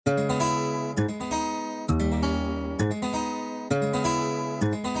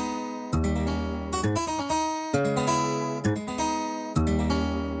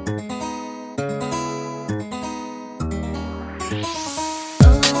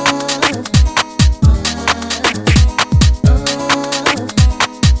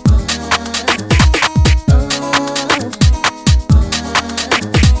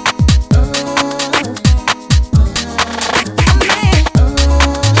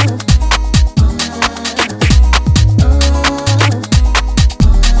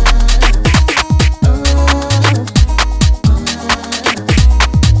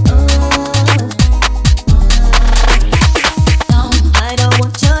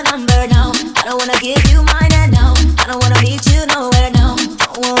give you mine and no, I don't wanna meet you nowhere, no.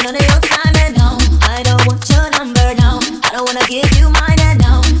 Don't want none of your time and no, I don't want your number, no. I don't wanna give you mine and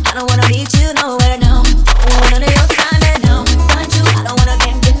no, I don't wanna meet you nowhere, no. Don't want none of your time and no, want you, I don't wanna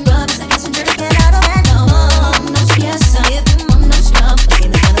get in rub, I guess I'm drinking out of that, no. No stress, I give you mom, no scrub, I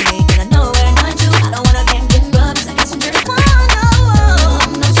ain't gonna make it nowhere, not you, I don't wanna get in rub, I guess I'm drinking,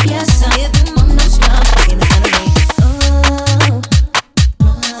 no stress, I give you mom, no scrub, I ain't gonna make it, oh.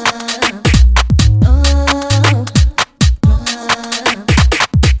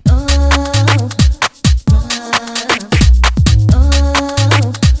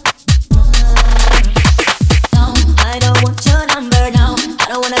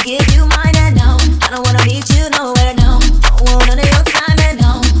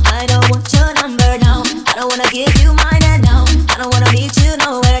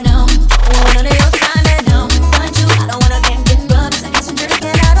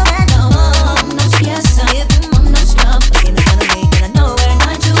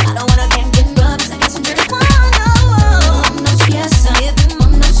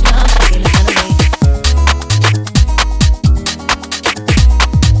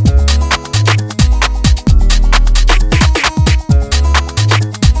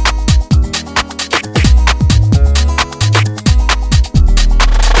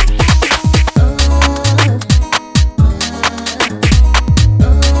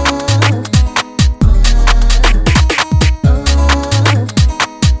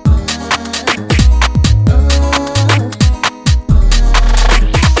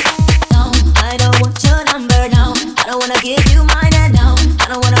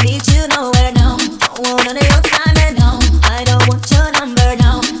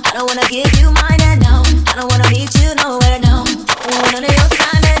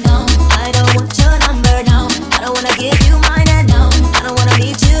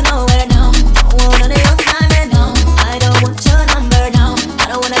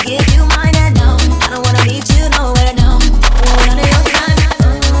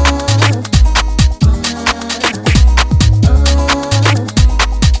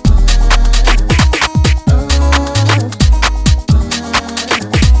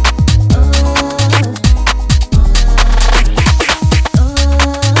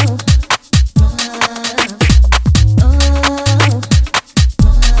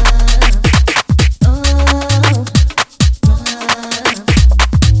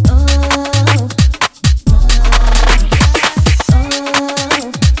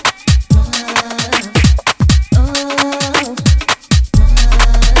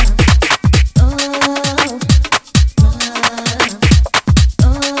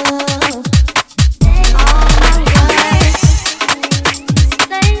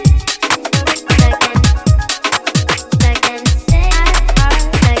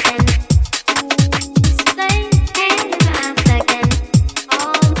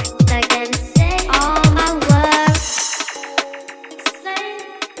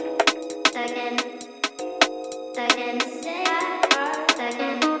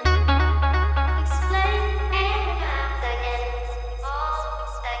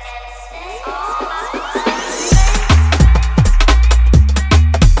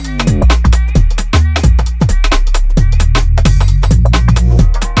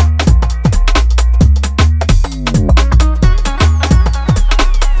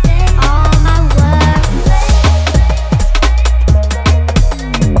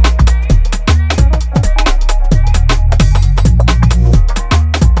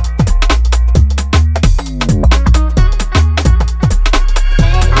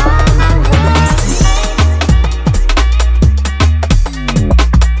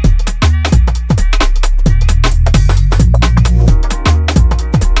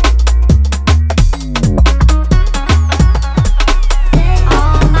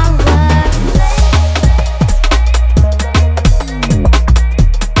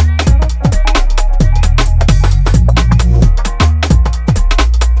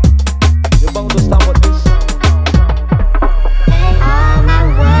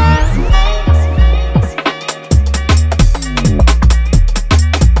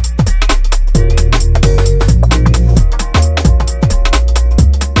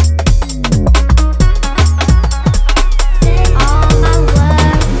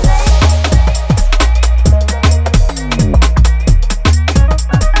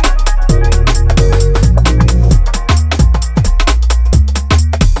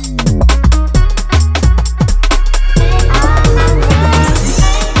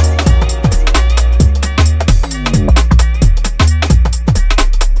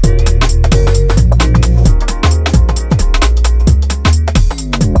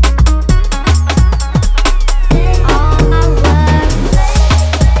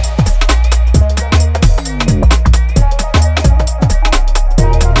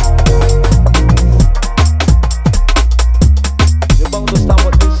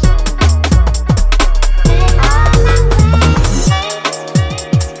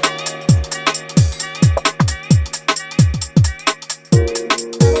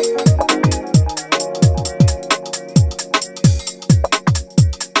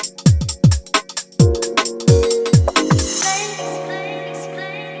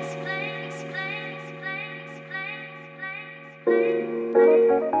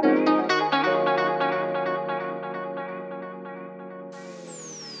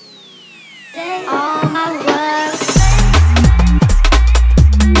 all my world.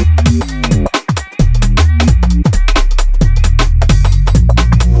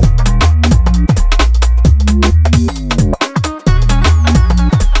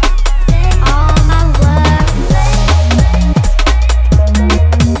 All my world.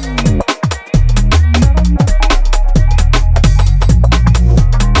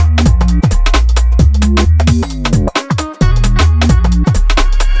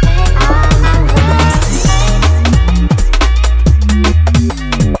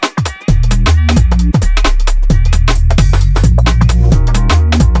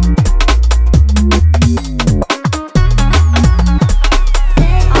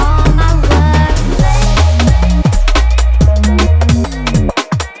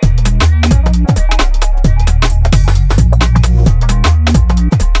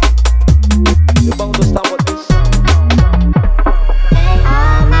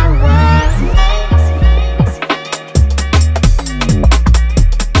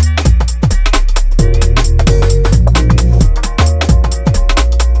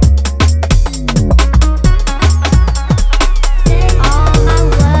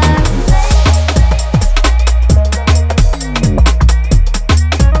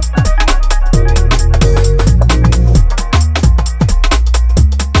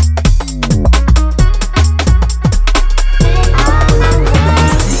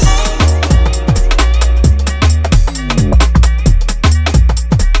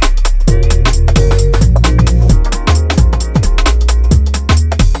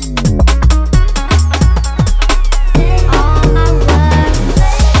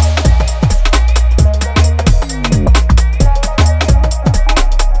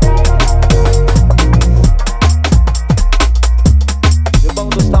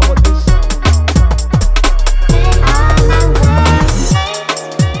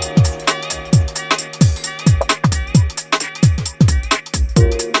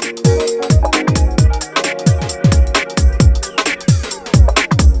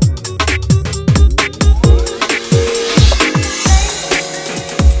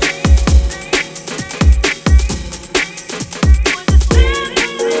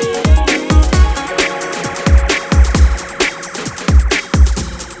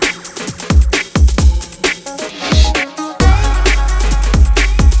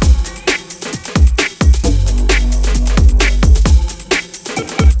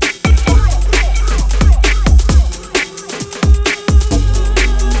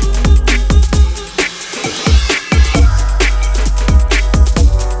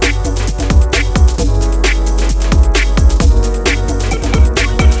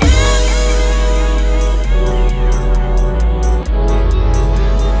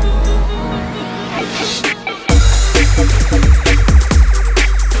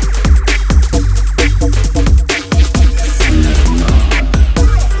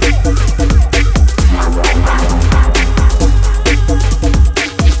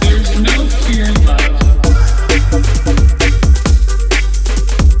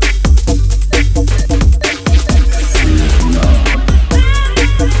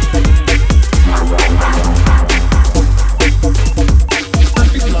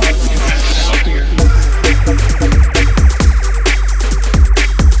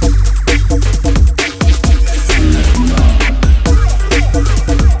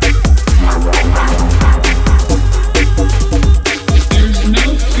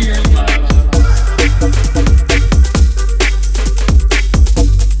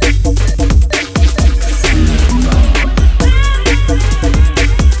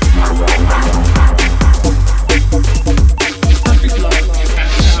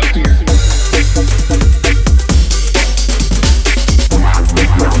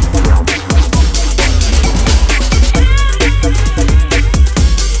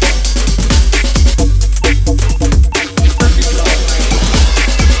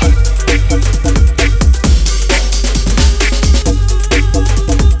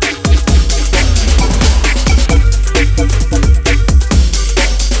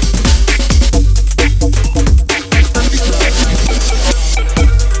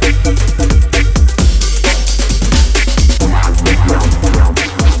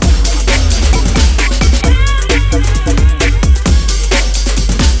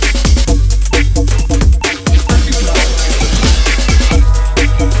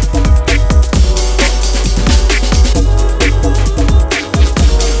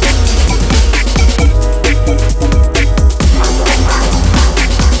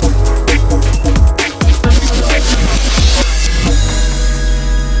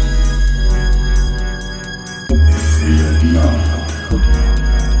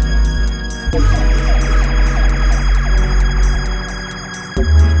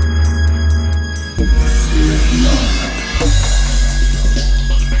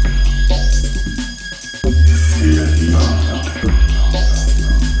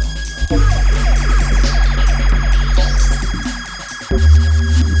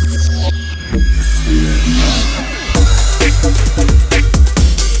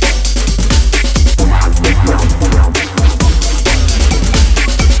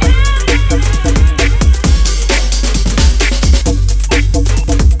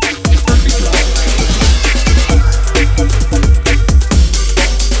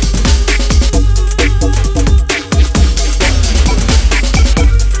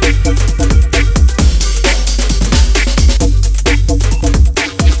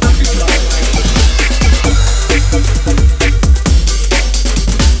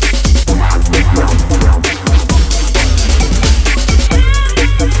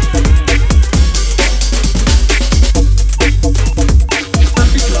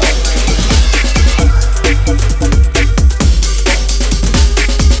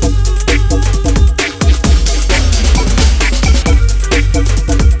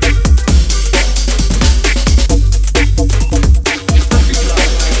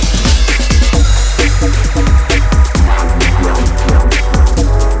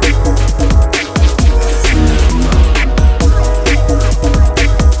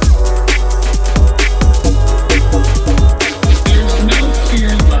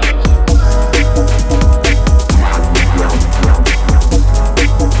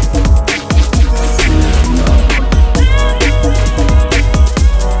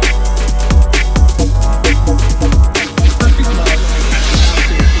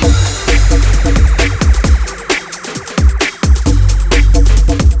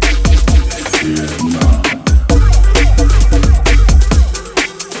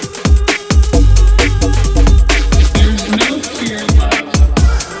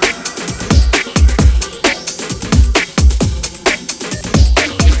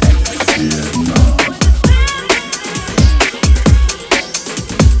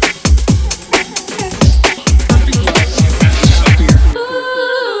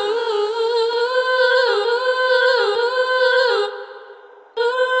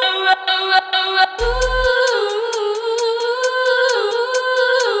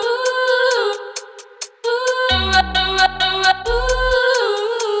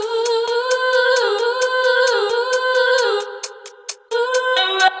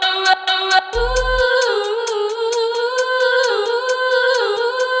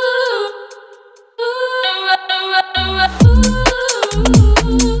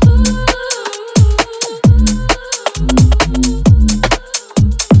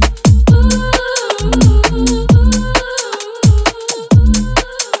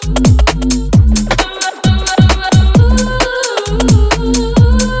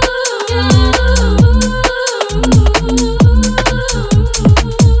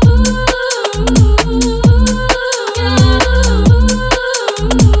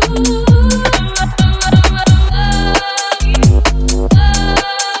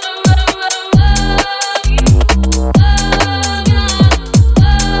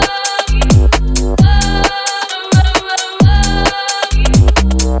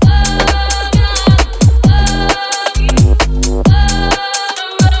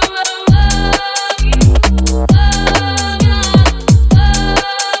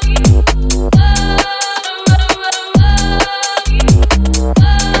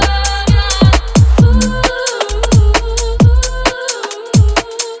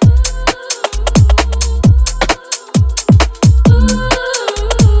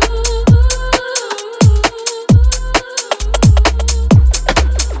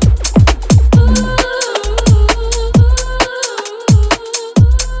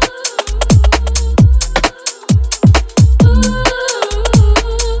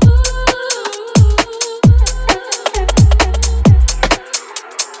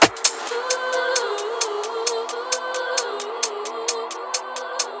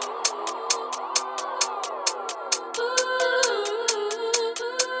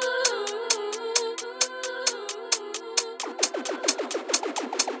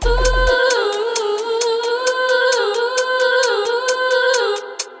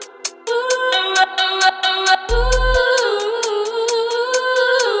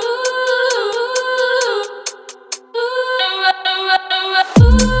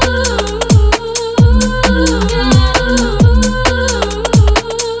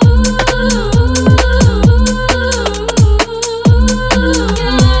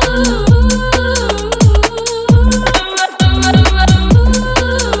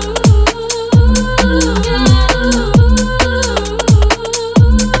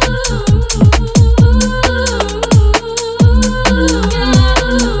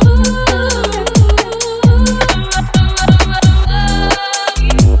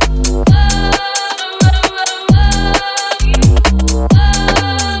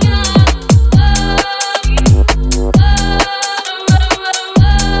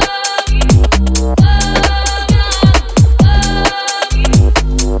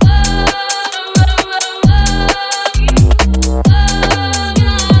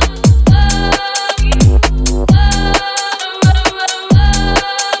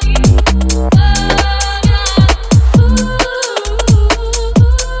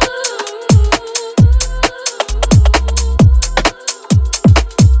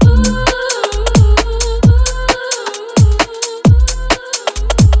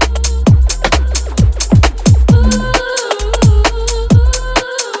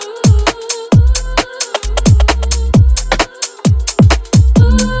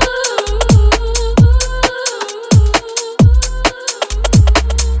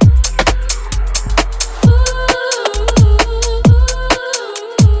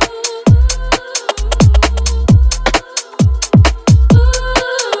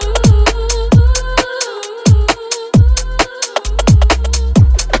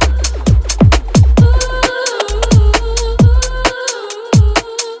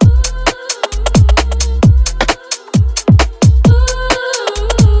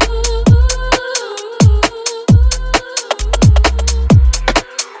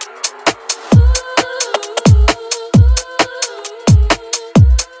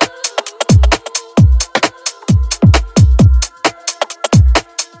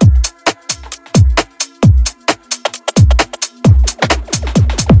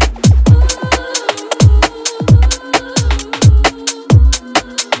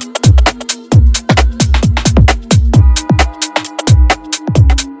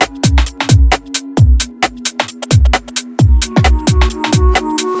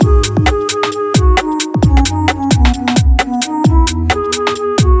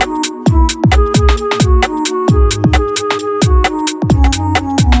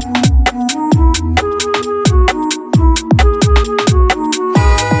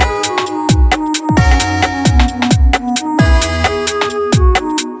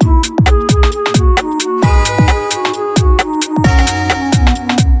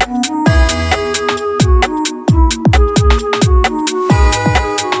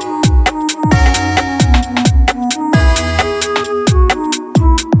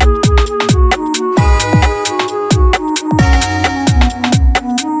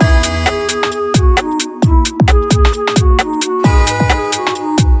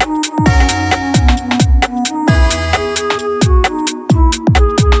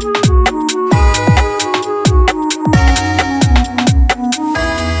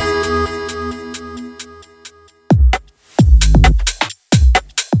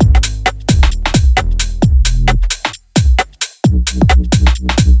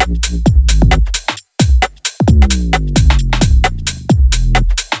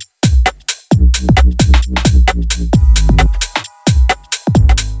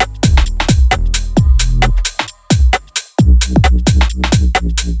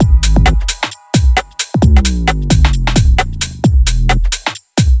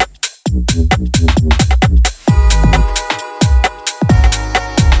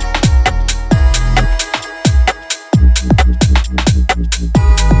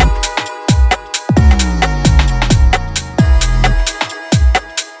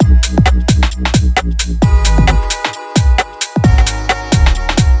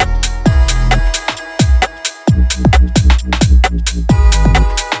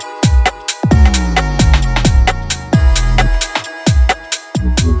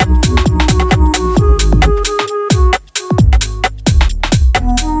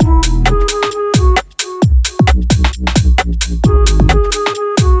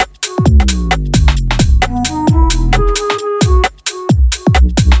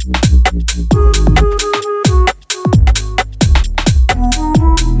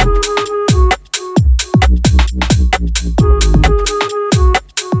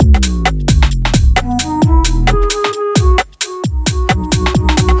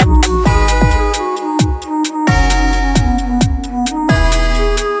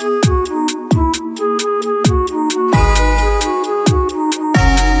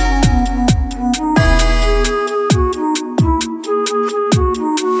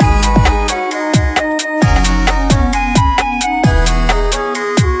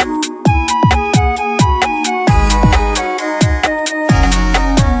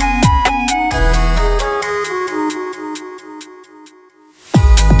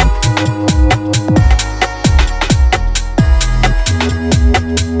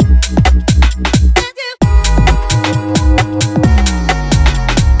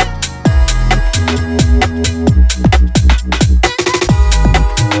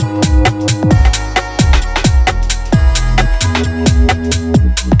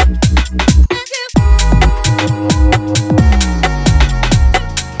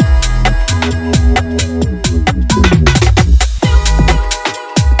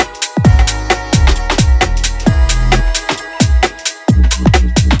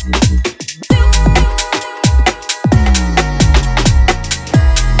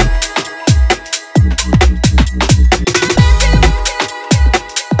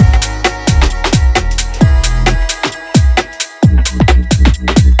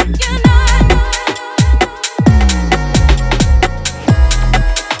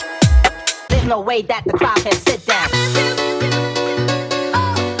 no way that the crowd can sit down.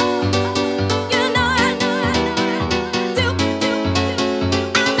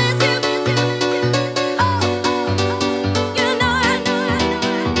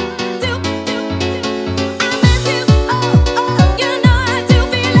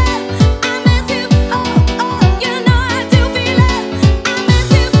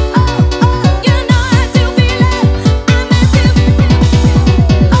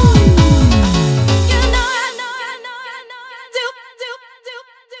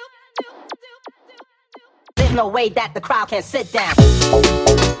 There's no way that the crowd can sit down.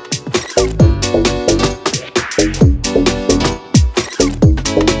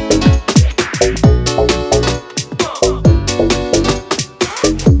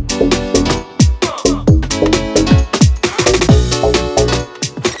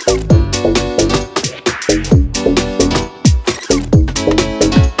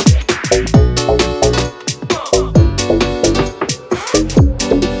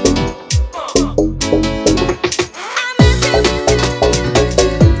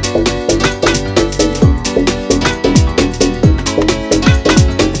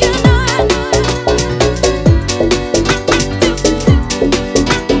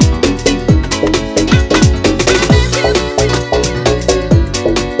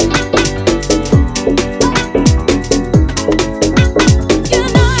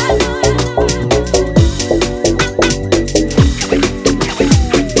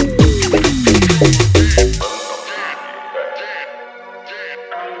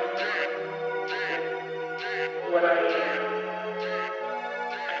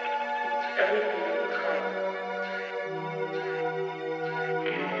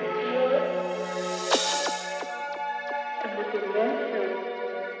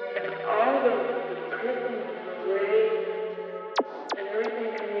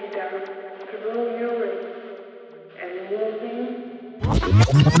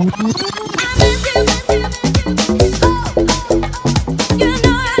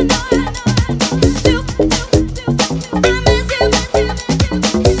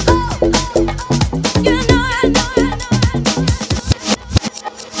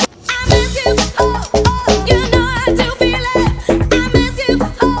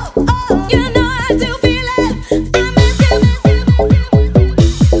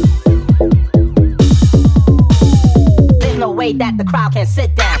 That the crowd can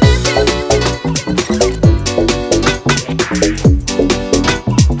sit down.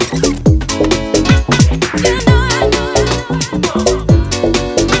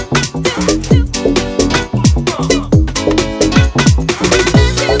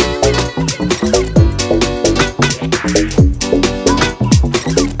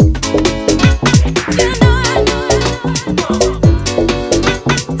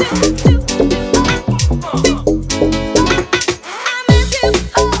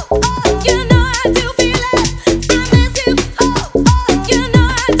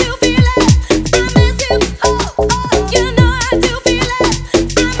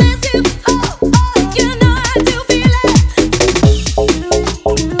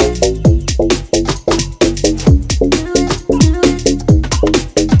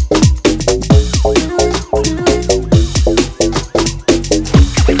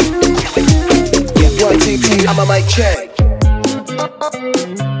 I'm a mic check.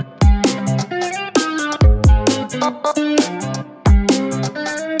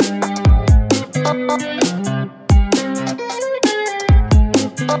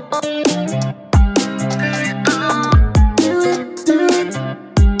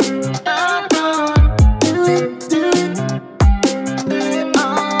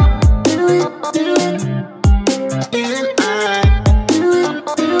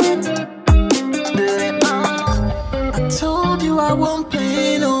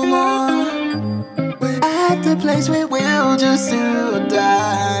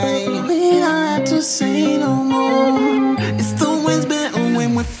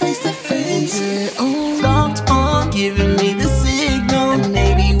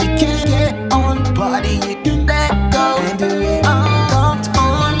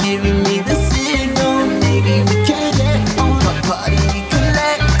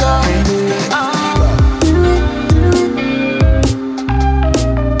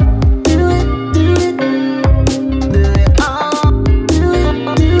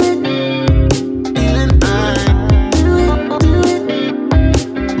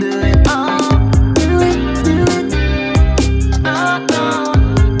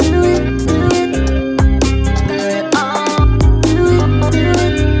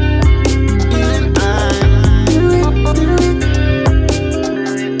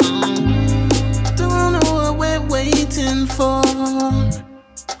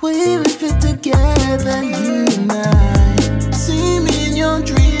 together, you and I. See me in your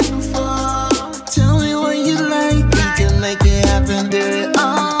dreams before. Tell me what you like, we can make it happen. Do it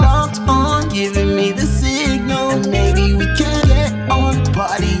all. Locked on, giving me the signal. And maybe we can get on.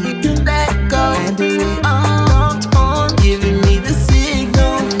 Party, you can let go. And do it all. Locked on, giving me the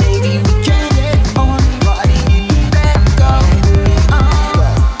signal. And maybe we can get on. Party, you can let go. And do it all.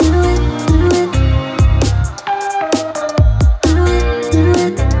 Do it, do it. Do it, do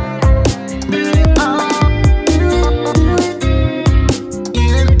it. Do it all. Do it, do it. You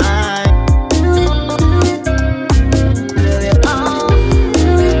and I. Do it, do it. Do it all. Do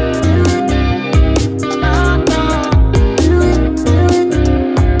it, do it. Oh, no. Do it, do it.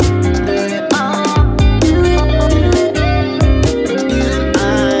 Do it all. Do it, do it. You and I.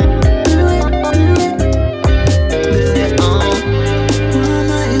 Do it, do it. Do it all. One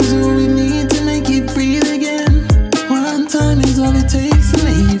night is all we need to make you breathe again. One time is all it takes to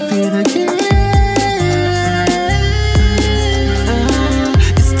make you feel again.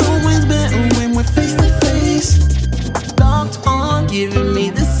 It's always better when we're face to face. Locked on, giving me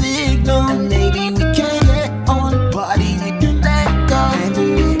the signal. And maybe we can get on. Party, you can let go. And do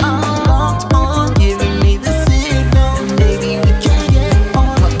it all. Locked on, giving me the signal. And maybe we can get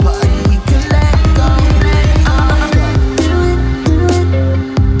on. Party, you can let go. Let it all go. Do it, do it.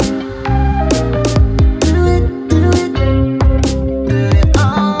 Do it, do it. Do it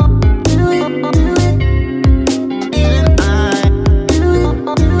all. Do it, do it. You and I. Do it,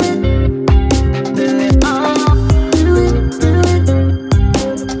 do it. Do it all. Do it, do it.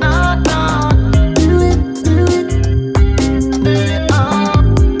 Oh, no. Do it, do it. Do it all.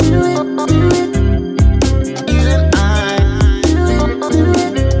 Do it, do it. You and I. Do it, do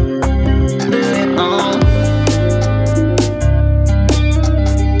it. Do it all.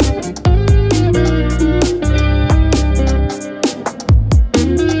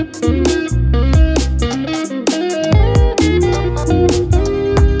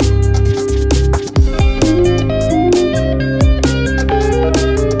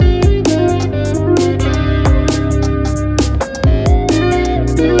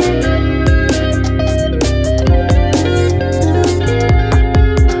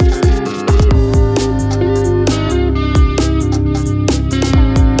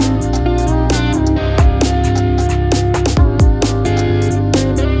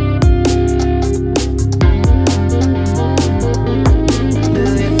 Do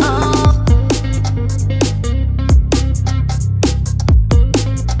it all.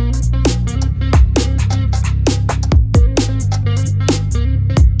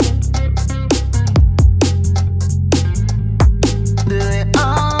 Do it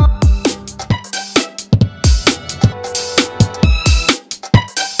all.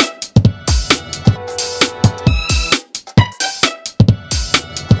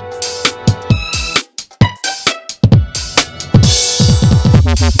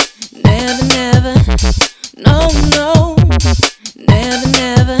 Never, never, no, no, never,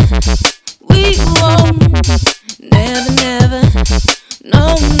 never, we won't. Never, never,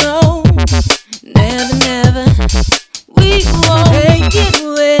 no, no, never, never, we won't. Take it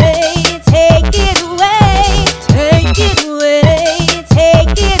away, take it away, take it away,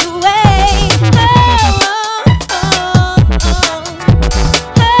 take it away. Oh, oh,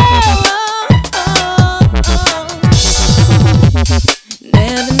 oh, oh.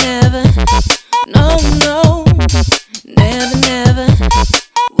 Never, never, no, no, never, never,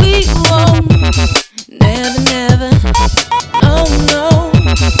 we won't.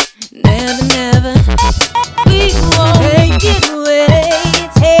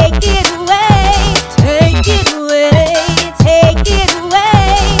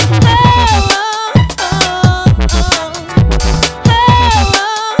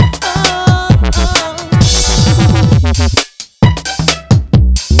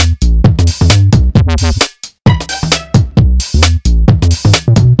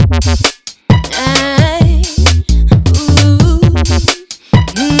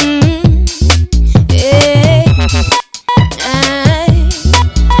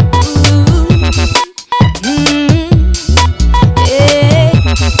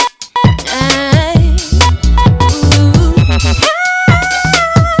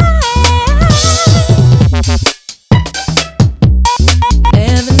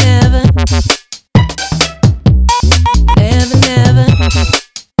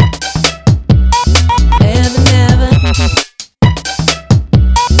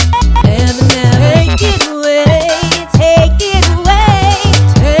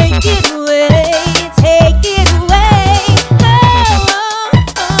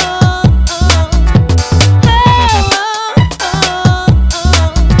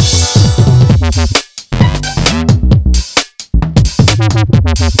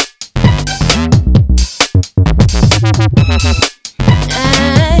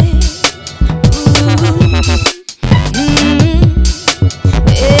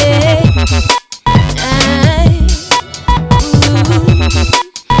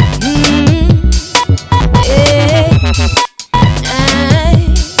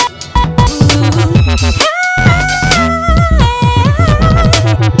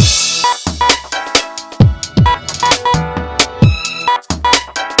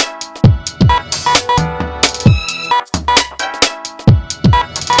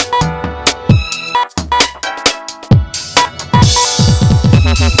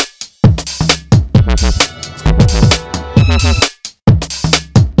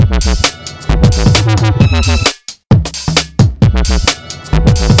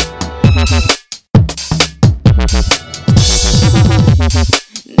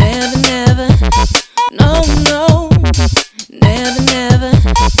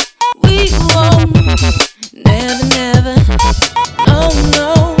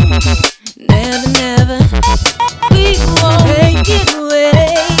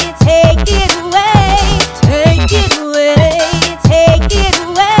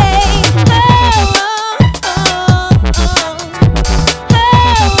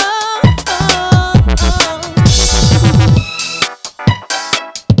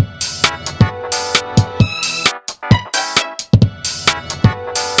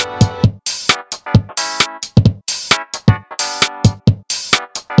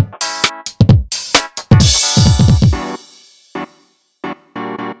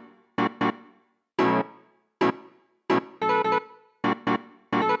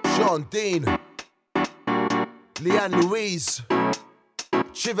 Sean Dean, Leanne Louise,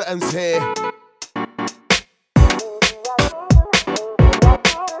 Chiverton's here.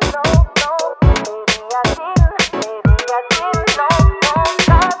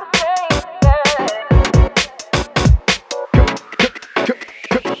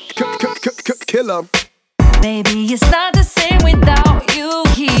 Kill 'em. Baby, it's not the same without you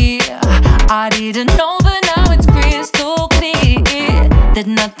here. I didn't know, but now it's crystal clear that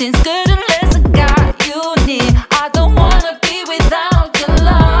nothing's good unless I got you near. I don't wanna be without your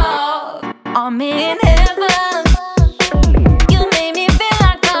love. I'm in heaven. You made me feel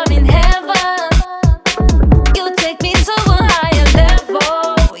like I'm in heaven. You take me to a higher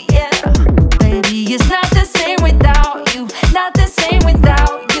level, yeah. Baby, it's not the same without you. Not the same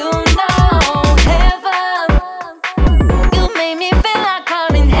without you, no. Heaven. You made me feel like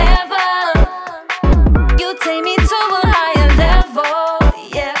I'm in heaven. You take me to a higher level,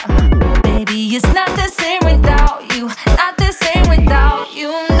 yeah. Baby, it's not the same without you. Not the same without you,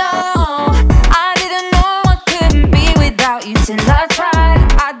 no. I didn't know I couldn't be without you till I tried.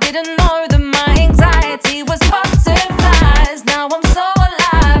 I didn't know that my anxiety was butterflies. Now I'm so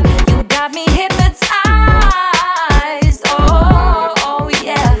alive. You got me hypnotized. Oh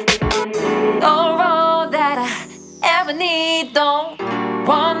yeah. You're all that I ever need. Don't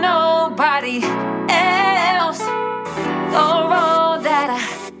want nobody else. You're all that I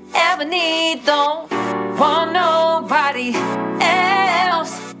ever need. Don't want nobody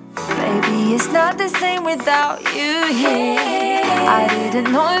else. Baby, it's not the same without you here. I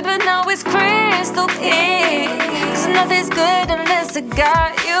didn't know it, but now it's crystal clear. 'Cause nothing's good unless I got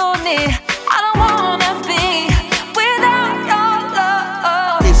you near. I don't wanna be without your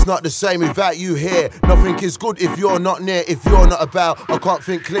love. It's not the same without you here. Nothing is good if you're not near. If you're not about, I can't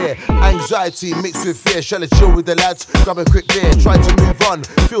think clear. Anxiety mixed with fear. Shall I chill with the lads? Grab a quick beer. Try to move on.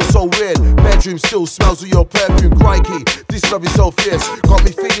 Feel so weird. Bedroom still smells of your perfume. Crikey, this love is so fierce. Got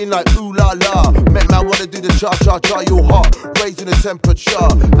me feeling like ooh la la. Met man wanna do the cha cha cha. You're hot, raising the temperature.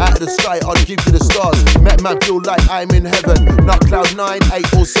 Out of the sky, I'll give you the stars. Met man feel like I'm in heaven. Not cloud 9, 8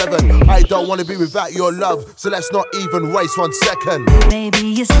 or 7. I don't wanna be without your love, so let's not even waste 1 second. Baby,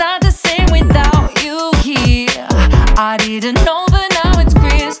 it's not the same without you here. I didn't know, but now it's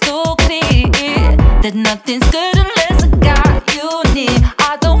crystal clear that nothing's good unless I got you near.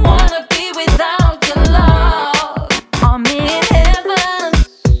 I don't wanna be without your love. I'm in heaven.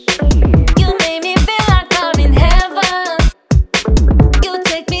 You made me feel like I'm in heaven. You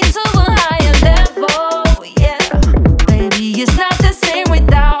take me to a higher level, yeah. Baby, it's not the same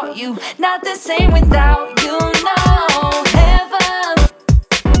without you. Not the same without you, no. Heaven.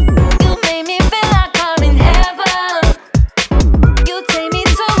 You made me feel like I'm in heaven. You take me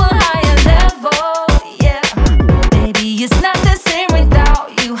to a higher level, yeah. Baby, it's not the same without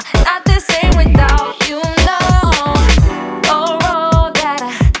you. Not the same without you, no. You're all that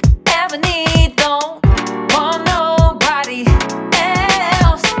I ever need. Don't want nobody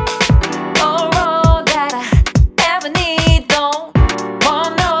else. You're all that I ever need. Don't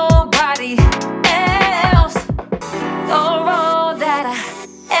want nobody else. You're all that I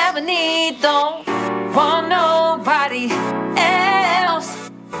ever need. Don't want nobody else.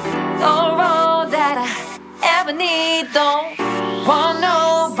 You're all that I ever need. Don't want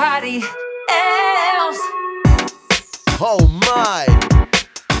nobody else. Oh my.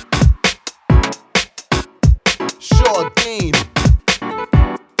 Sean Dean,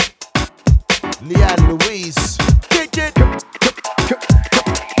 Leanne Louise, kick it,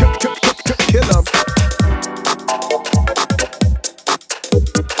 kill 'em.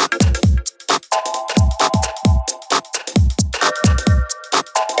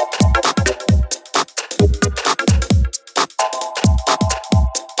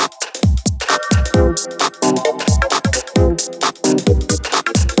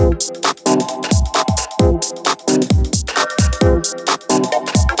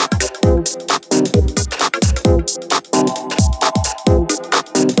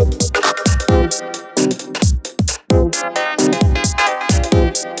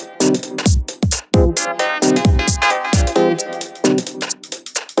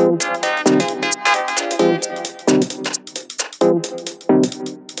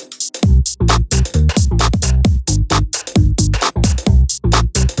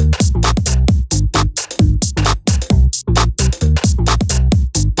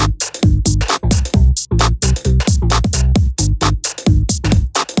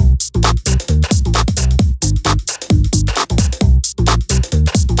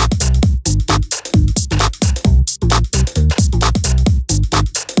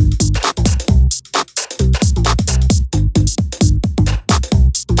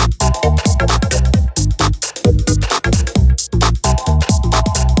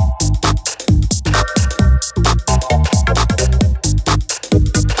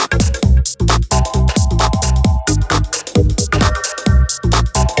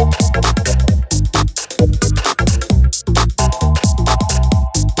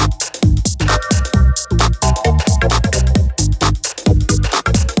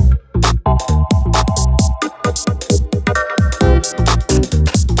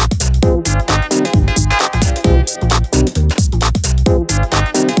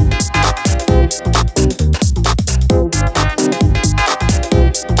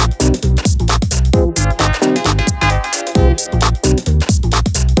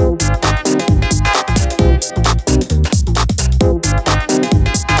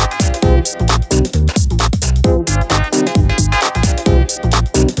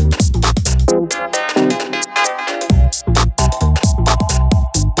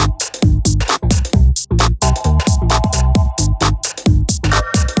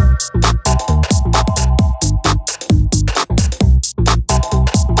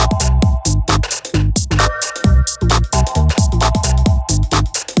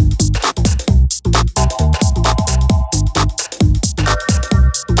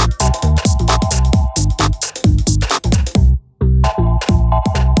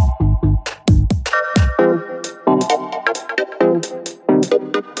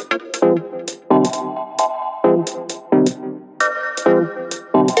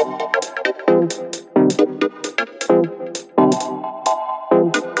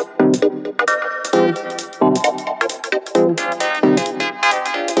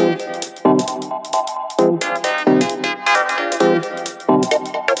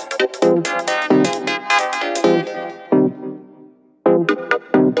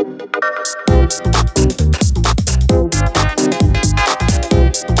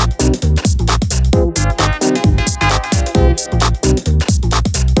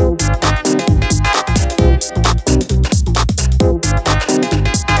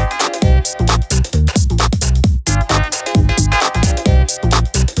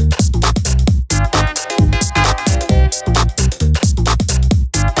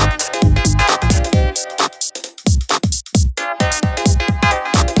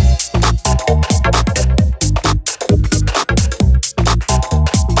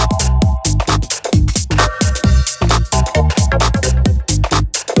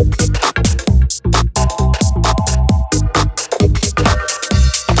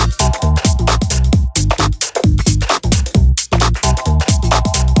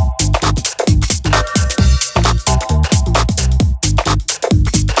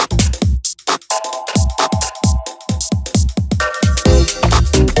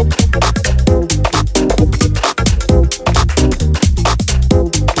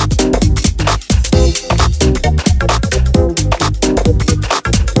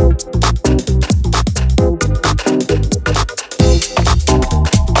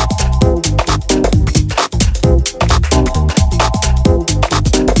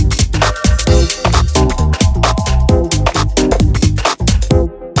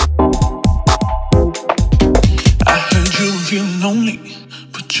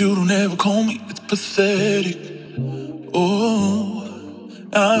 you don't ever call me, it's pathetic. Oh,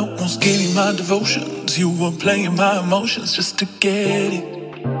 I almost gave you my devotions. You were playing my emotions just to get it.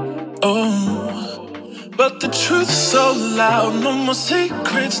 Oh, but the truth's so loud, no more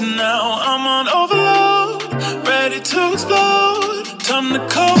secrets now. I'm on overload, ready to explode. Time to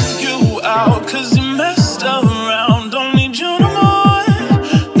call you out, 'cause you messed around. Don't need you no more,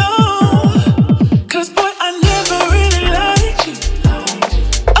 no. 'Cause boy, I never really liked you.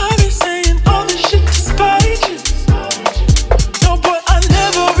 I be saying all this shit to spite you. No boy, I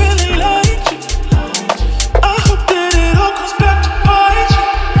never really liked you. I hope that it all comes back to bite you.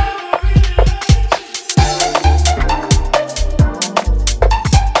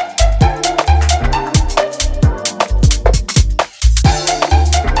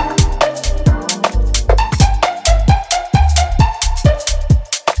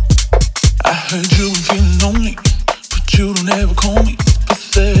 I heard you been feeling lonely, but you don't ever call me.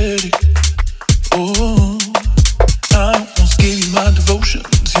 Pathetic. Oh, I almost gave you my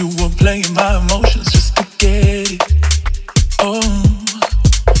devotions. You were playing my emotions just to get it. Oh,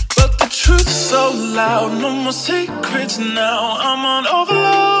 but the truth's so loud, no more secrets now. I'm on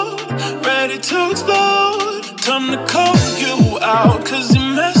overload, ready to explode. Time to call you out, 'cause you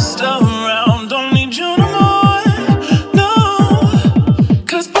messed around. Don't need you no more, no.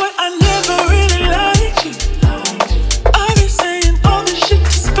 'Cause boy, I never really liked you. I be saying all this shit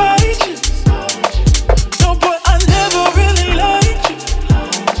to spite you. No boy, I never really liked you.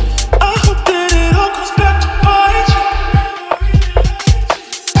 I hope that it all comes back to bite you.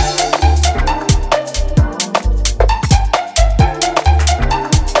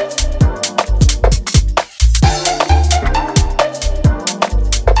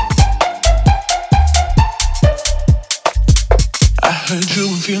 I heard you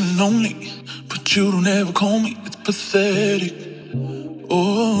been feeling lonely, but you don't ever call me, it's pathetic.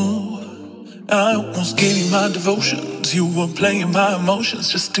 Oh, I almost gave you my devotions. You were playing my emotions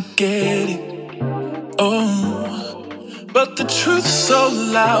just to get it. Oh, but the truth's so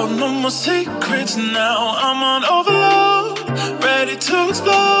loud, no more secrets now. I'm on overload, ready to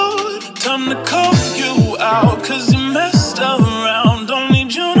explode. Time to call you out, 'cause you messed around. Don't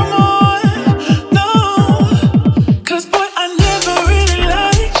need you no more, no. 'Cause boy, I never really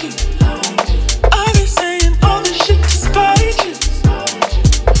liked you. I be saying all this shit to spite you.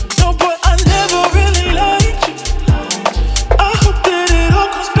 No boy, I never really liked you. I hope that it all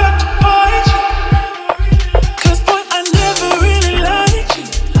comes back to bite you. 'Cause boy, I never really liked you.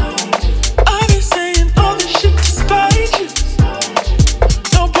 I be saying all this shit to spite you.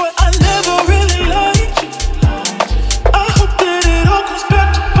 No boy, I never really liked you. I hope that it all comes back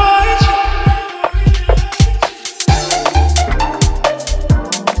to bite you.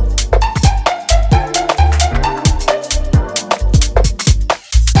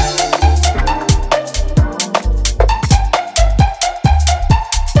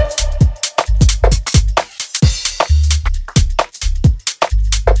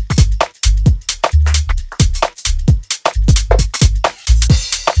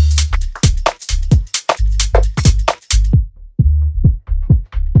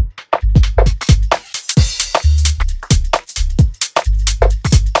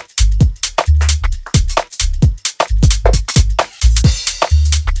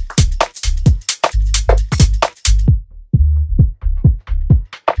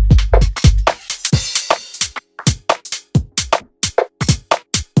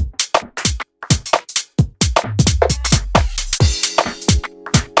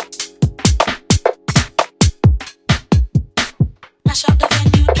 Mash up the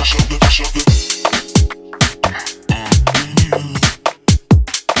venue.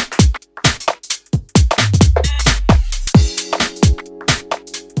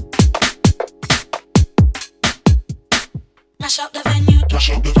 Mash up the venue.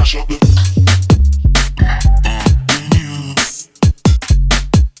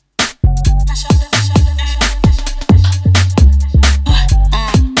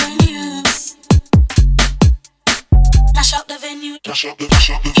 Mash up the venue. Mash up the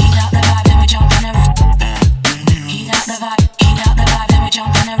venue. Heat out the vibe, then we jump on the roof. Heat out the vibe, then we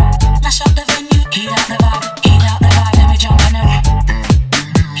jump on the roof. Mash up the venue. Heat out the vibe, then we jump on the roof.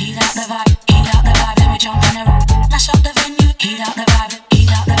 Heat out the vibe, then we jump on the roof. Mash up the venue. Heat out the vibe,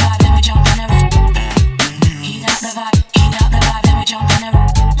 then we jump on the roof.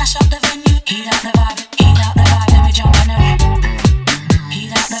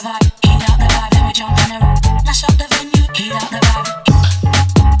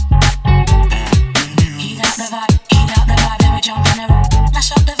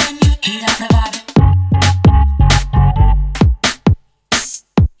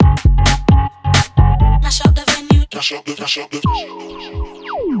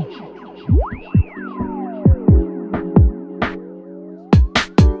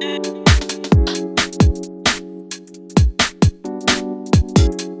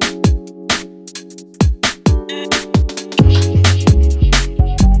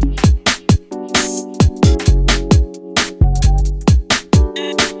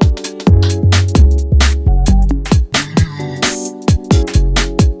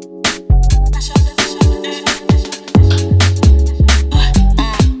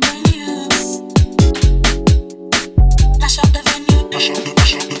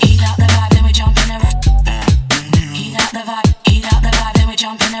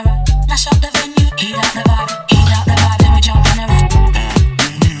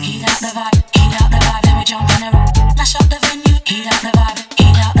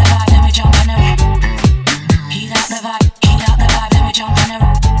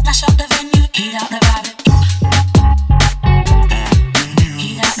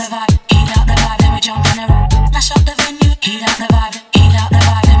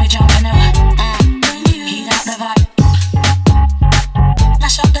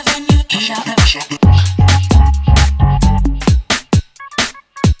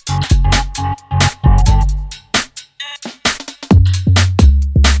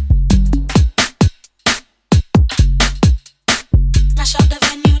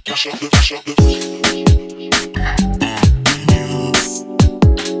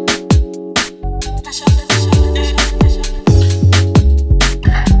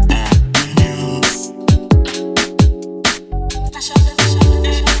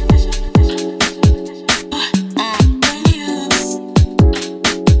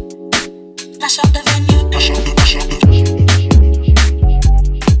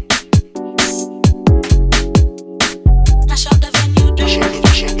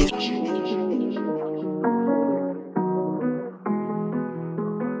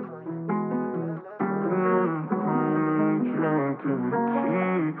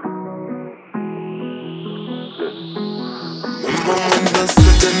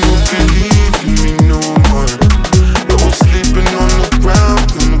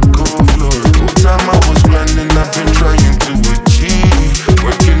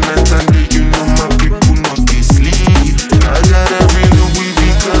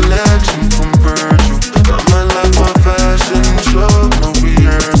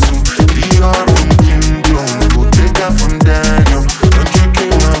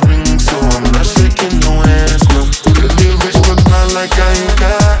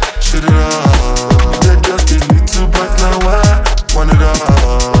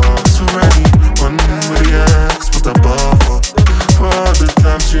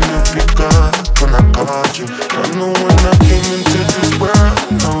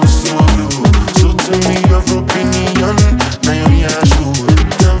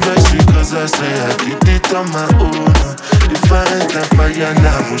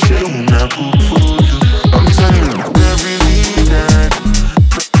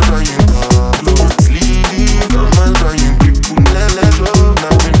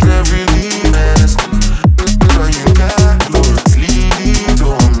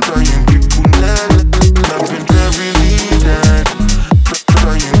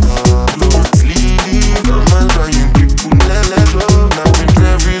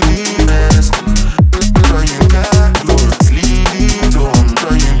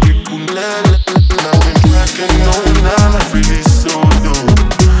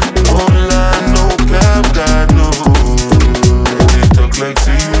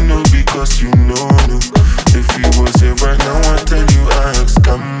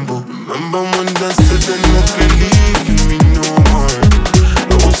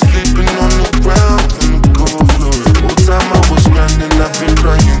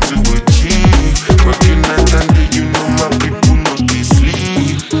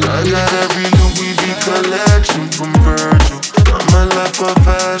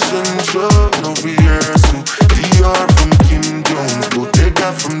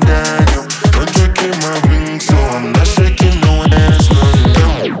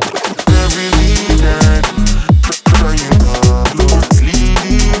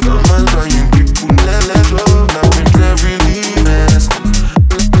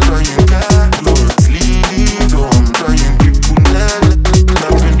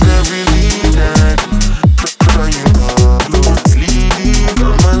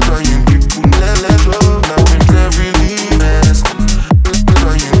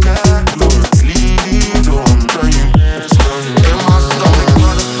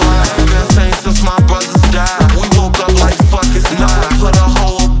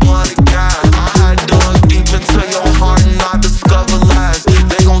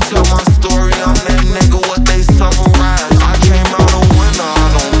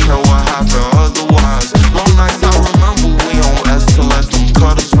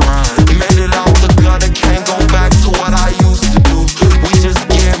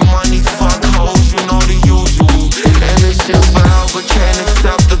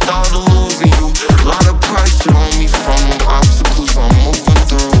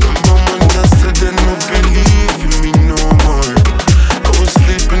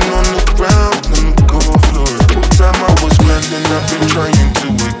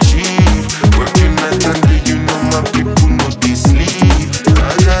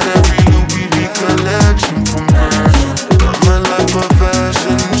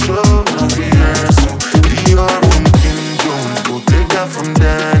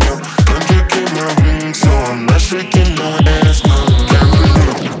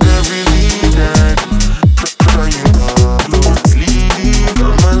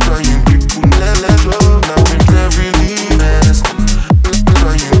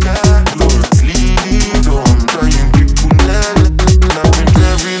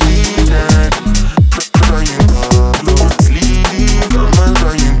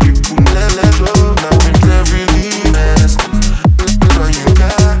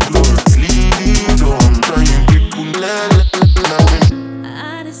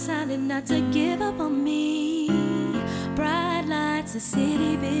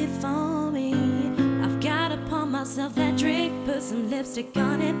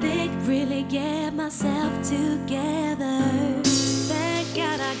 gonna think, really get myself together. Thank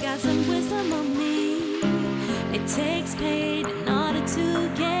God I got some wisdom on me. It takes pain in order to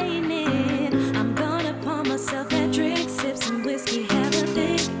gain it. I'm gonna pour myself that drink.